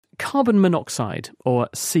carbon monoxide, or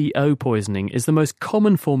CO poisoning, is the most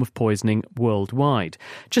common form of poisoning worldwide.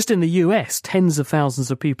 Just in the US, tens of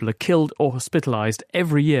thousands of people are killed or hospitalised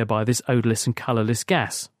every year by this odourless and colourless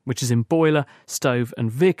gas, which is in boiler, stove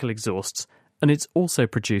and vehicle exhausts, and it's also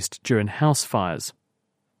produced during house fires.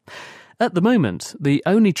 At the moment, the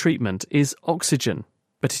only treatment is oxygen,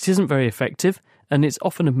 but it isn't very effective and it's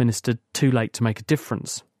often administered too late to make a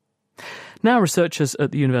difference. Now researchers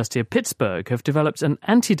at the University of Pittsburgh have developed an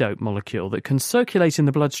antidote molecule that can circulate in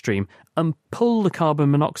the bloodstream and pull the carbon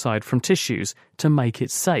monoxide from tissues to make it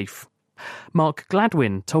safe. Mark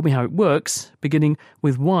Gladwin told me how it works, beginning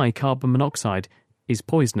with why carbon monoxide is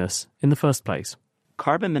poisonous in the first place.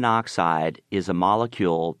 Carbon monoxide is a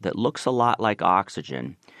molecule that looks a lot like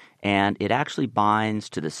oxygen, and it actually binds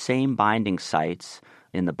to the same binding sites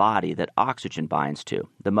in the body that oxygen binds to.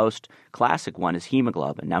 The most classic one is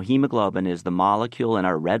hemoglobin. Now, hemoglobin is the molecule in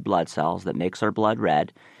our red blood cells that makes our blood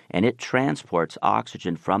red, and it transports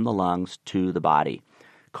oxygen from the lungs to the body.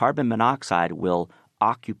 Carbon monoxide will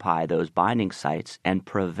occupy those binding sites and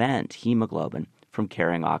prevent hemoglobin from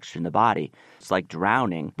carrying oxygen in the body. It's like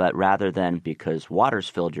drowning, but rather than because water's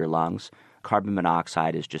filled your lungs, carbon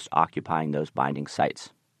monoxide is just occupying those binding sites.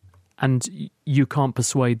 And you can't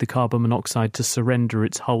persuade the carbon monoxide to surrender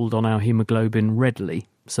its hold on our hemoglobin readily.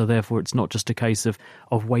 So therefore it's not just a case of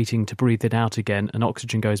waiting to breathe it out again and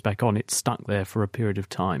oxygen goes back on. It's stuck there for a period of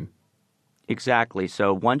time. Exactly.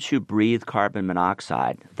 So once you breathe carbon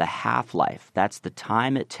monoxide, the half-life, that's the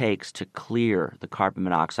time it takes to clear the carbon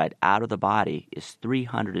monoxide out of the body, is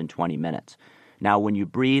 320 minutes. Now, when you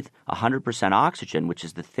breathe 100% oxygen, which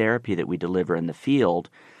is the therapy that we deliver in the field,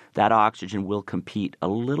 that oxygen will compete a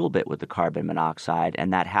little bit with the carbon monoxide,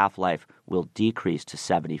 and that half-life will decrease to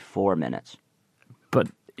 74 minutes. But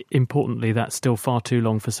importantly, that's still far too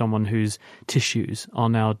long for someone whose tissues are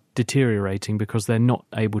now deteriorating because they're not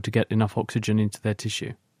able to get enough oxygen into their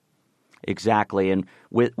tissue. Exactly. And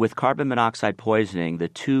with carbon monoxide poisoning, the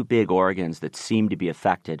two big organs that seem to be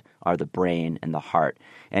affected are the brain and the heart.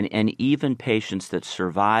 And even patients that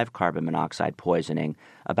survive carbon monoxide poisoning,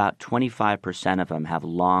 about 25% of them have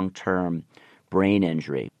long-term brain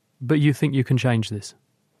injury. But you think you can change this?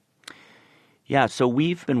 Yeah, so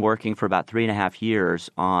we've been working for about 3.5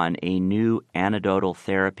 years on a new antidotal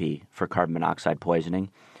therapy for carbon monoxide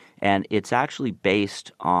poisoning, and it's actually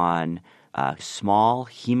based on a small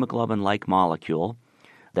hemoglobin-like molecule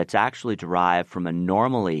that's actually derived from a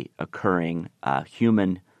normally occurring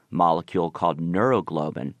human molecule called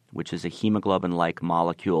neuroglobin, which is a hemoglobin-like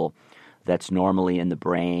molecule that's normally in the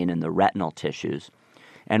brain and the retinal tissues.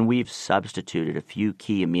 And we've substituted a few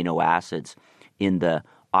key amino acids in the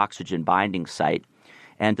oxygen binding site,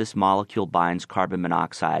 and this molecule binds carbon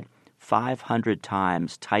monoxide 500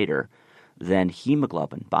 times tighter than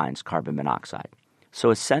hemoglobin binds carbon monoxide. So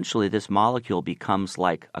essentially, this molecule becomes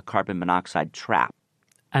like a carbon monoxide trap.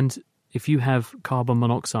 And if you have carbon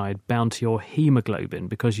monoxide bound to your hemoglobin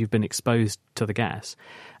because you've been exposed to the gas,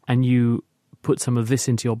 and you put some of this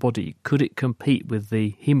into your body, could it compete with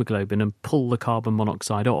the hemoglobin and pull the carbon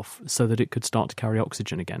monoxide off so that it could start to carry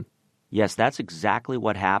oxygen again? Yes, that's exactly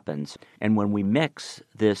what happens. And when we mix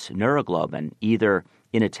this neuroglobin, either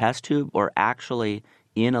in a test tube or actually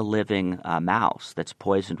in a living mouse that's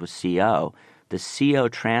poisoned with CO, the CO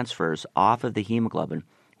transfers off of the hemoglobin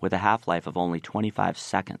with a half-life of only 25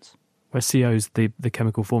 seconds. Where CO is the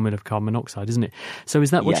chemical formula of carbon monoxide, isn't it? So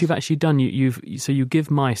is that what you've actually done? So you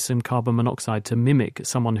give mice some carbon monoxide to mimic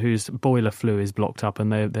someone whose boiler flue is blocked up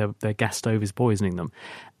and their gas stove is poisoning them,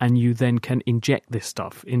 and you then can inject this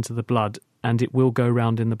stuff into the blood and it will go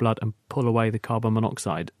around in the blood and pull away the carbon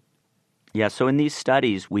monoxide. Yeah, so in these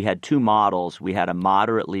studies we had two models. We had a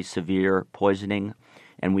moderately severe poisoning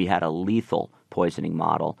and we had a lethal poisoning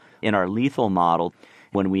model. In our lethal model,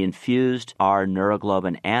 when we infused our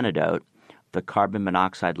neuroglobin antidote, the carbon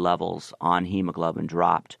monoxide levels on hemoglobin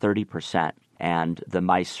dropped 30%, and the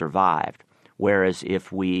mice survived. Whereas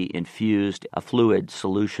if we infused a fluid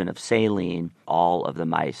solution of saline, all of the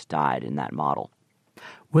mice died in that model.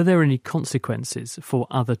 Were there any consequences for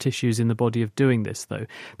other tissues in the body of doing this, though?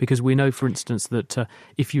 Because we know, for instance, that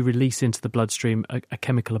if you release into the bloodstream a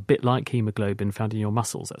chemical a bit like hemoglobin found in your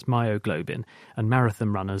muscles, that's myoglobin, and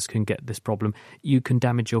marathon runners can get this problem, you can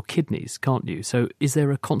damage your kidneys, can't you? So is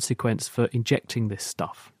there a consequence for injecting this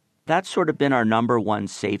stuff? That's sort of been our number one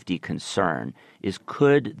safety concern, is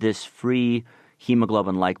could this free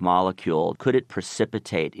hemoglobin-like molecule, could it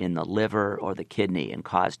precipitate in the liver or the kidney and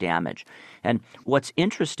cause damage? And what's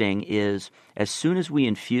interesting is as soon as we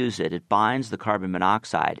infuse it, it binds the carbon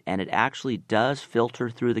monoxide, and it actually does filter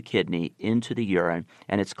through the kidney into the urine,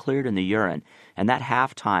 and it's cleared in the urine. And that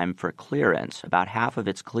half time for clearance, about half of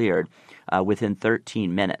it's cleared within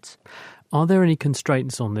 13 minutes. Are there any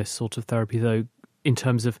constraints on this sort of therapy, though, in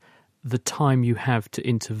terms of the time you have to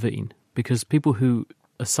intervene? Because people who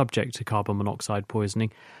are subject to carbon monoxide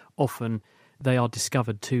poisoning, often they are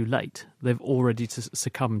discovered too late. They've already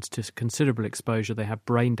succumbed to considerable exposure. They have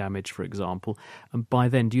brain damage, for example. And by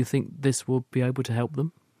then, do you think this will be able to help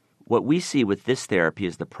them? What we see with this therapy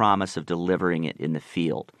is the promise of delivering it in the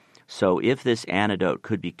field. So if this antidote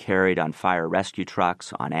could be carried on fire rescue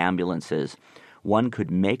trucks, on ambulances, one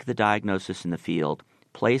could make the diagnosis in the field,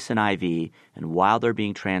 place an IV, and while they're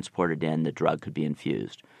being transported in, the drug could be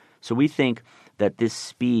infused. So we think that this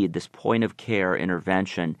speed, this point-of-care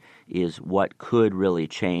intervention is what could really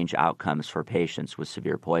change outcomes for patients with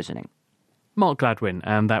severe poisoning. Mark Gladwin,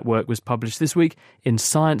 and that work was published this week in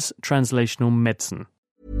Science Translational Medicine.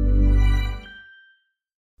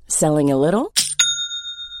 Selling a little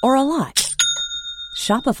or a lot?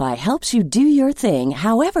 Shopify helps you do your thing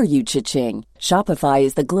however you cha-ching. Shopify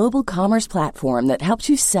is the global commerce platform that helps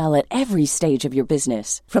you sell at every stage of your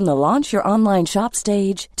business. From the launch your online shop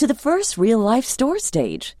stage to the first real-life store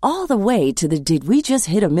stage, all the way to the did we just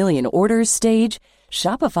hit a million orders stage.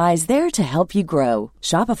 Shopify is there to help you grow.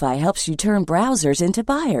 Shopify helps you turn browsers into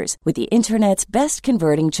buyers with the internet's best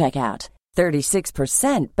converting checkout.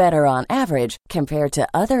 36% better on average compared to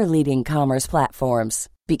other leading commerce platforms.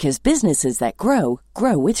 Because businesses that grow,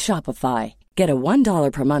 grow with Shopify. Get a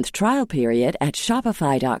 $1 per month trial period at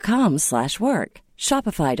shopify.com/work.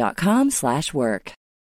 Shopify.com/work.